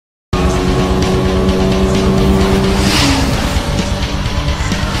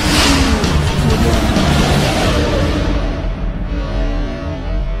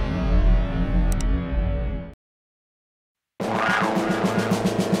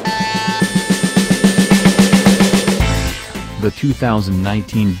The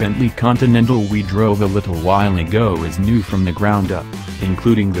 2019 Bentley Continental we drove a little while ago is new from the ground up,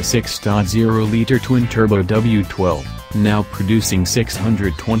 including the 6.0-liter twin-turbo W12, now producing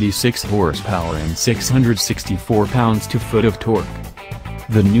 626 horsepower and 664 pounds-to-foot of torque.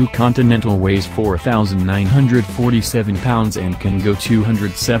 The new Continental weighs 4,947 pounds and can go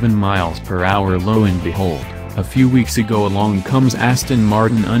 207 miles per hour. Lo and behold, a few weeks ago along comes Aston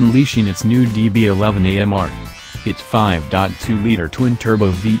Martin unleashing its new DB11 AMR. Its 5.2-liter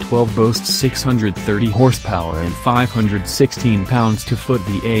twin-turbo V12 boasts 630 horsepower and 516 pounds-to-foot.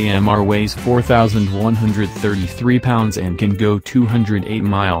 The AMR weighs 4,133 pounds and can go 208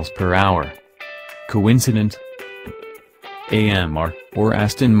 miles per hour. Coincidence? AMR, or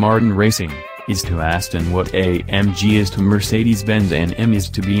Aston Martin Racing, is to Aston what AMG is to Mercedes-Benz and M is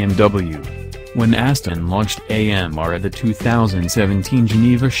to BMW. When Aston launched AMR at the 2017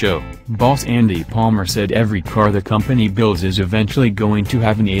 Geneva show, boss Andy Palmer said every car the company builds is eventually going to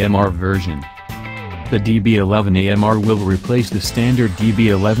have an AMR version. The DB11 AMR will replace the standard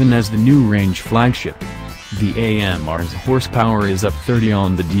DB11 as the new range flagship. The AMR's horsepower is up 30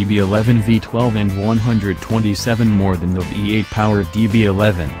 on the DB11 V12 and 127 more than the V8-powered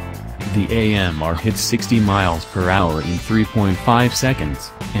DB11. The AMR hits 60 miles per hour in 3.5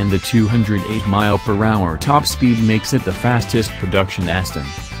 seconds, and the 208 mile/hour top speed makes it the fastest production Aston.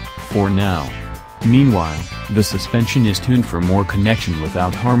 For now. Meanwhile, the suspension is tuned for more connection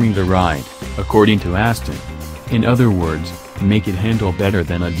without harming the ride, according to Aston. In other words, make it handle better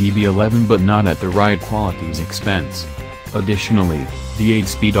than a DB11 but not at the ride quality's expense. Additionally, the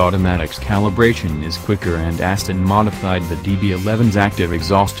 8-speed automatic's calibration is quicker and Aston modified the DB11's active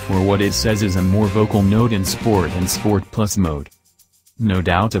exhaust for what it says is a more vocal note in Sport and Sport Plus mode. No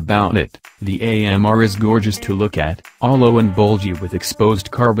doubt about it, the AMR is gorgeous to look at, hollow and bulgy with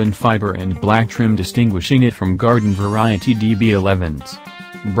exposed carbon fiber and black trim distinguishing it from garden variety DB11s.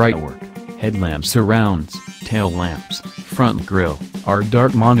 Brightwork, headlamp surrounds, tail lamps, front grille, are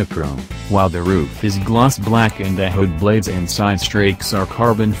dark monochrome, while the roof is gloss black and the hood blades and side strakes are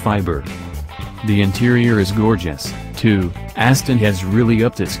carbon fiber. The interior is gorgeous, too. Aston has really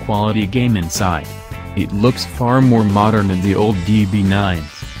upped its quality game inside. It looks far more modern than the old DB9s,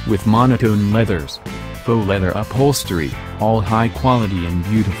 with monotone leathers, faux leather upholstery, all high quality and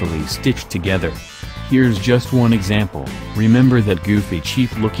beautifully stitched together. Here's just one example. Remember that goofy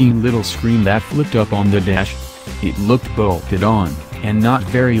cheap-looking little screen that flipped up on the dash? It looked bolted on, and not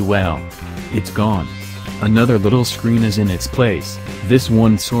very well. It's gone. Another little screen is in its place, this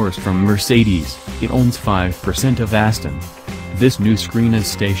one sourced from Mercedes. It owns 5% of Aston. This new screen is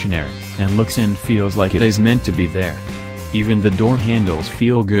stationary, and looks and feels like it is meant to be there. Even the door handles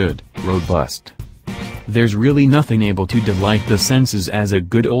feel good, robust. There's really nothing able to delight the senses as a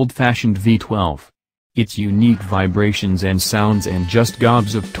good old-fashioned V12. Its unique vibrations and sounds and just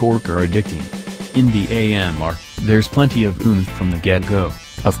gobs of torque are addicting. In the AMR, there's plenty of oomph from the get-go.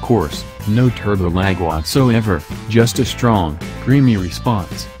 Of course, no turbo lag whatsoever, just a strong, creamy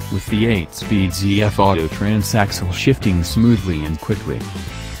response, with the 8-speed ZF auto transaxle shifting smoothly and quickly.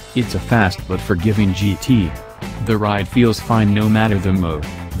 It's a fast but forgiving GT. The ride feels fine no matter the mode,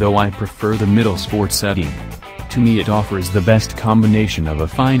 though I prefer the middle sport setting. To me it offers the best combination of a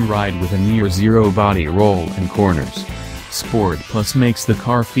fine ride with a near-zero body roll and corners. Sport Plus makes the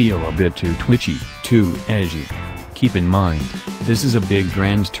car feel a bit too twitchy, too edgy. Keep in mind, this is a big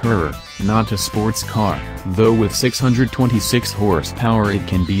grand tourer, not a sports car, though with 626 horsepower it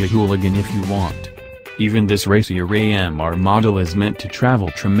can be a hooligan if you want. Even this racier AMR model is meant to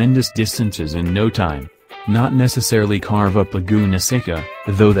travel tremendous distances in no time. Not necessarily carve up Laguna Seca,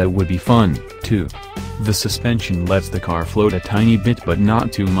 though that would be fun, too. The suspension lets the car float a tiny bit but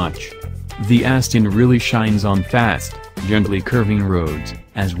not too much. The Aston really shines on fast, gently curving roads,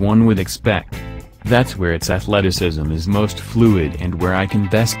 as one would expect. That's where its athleticism is most fluid and where I can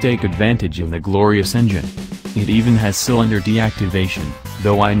best take advantage of the glorious engine. It even has cylinder deactivation,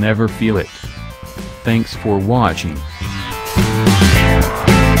 though I never feel it. Thanks for watching.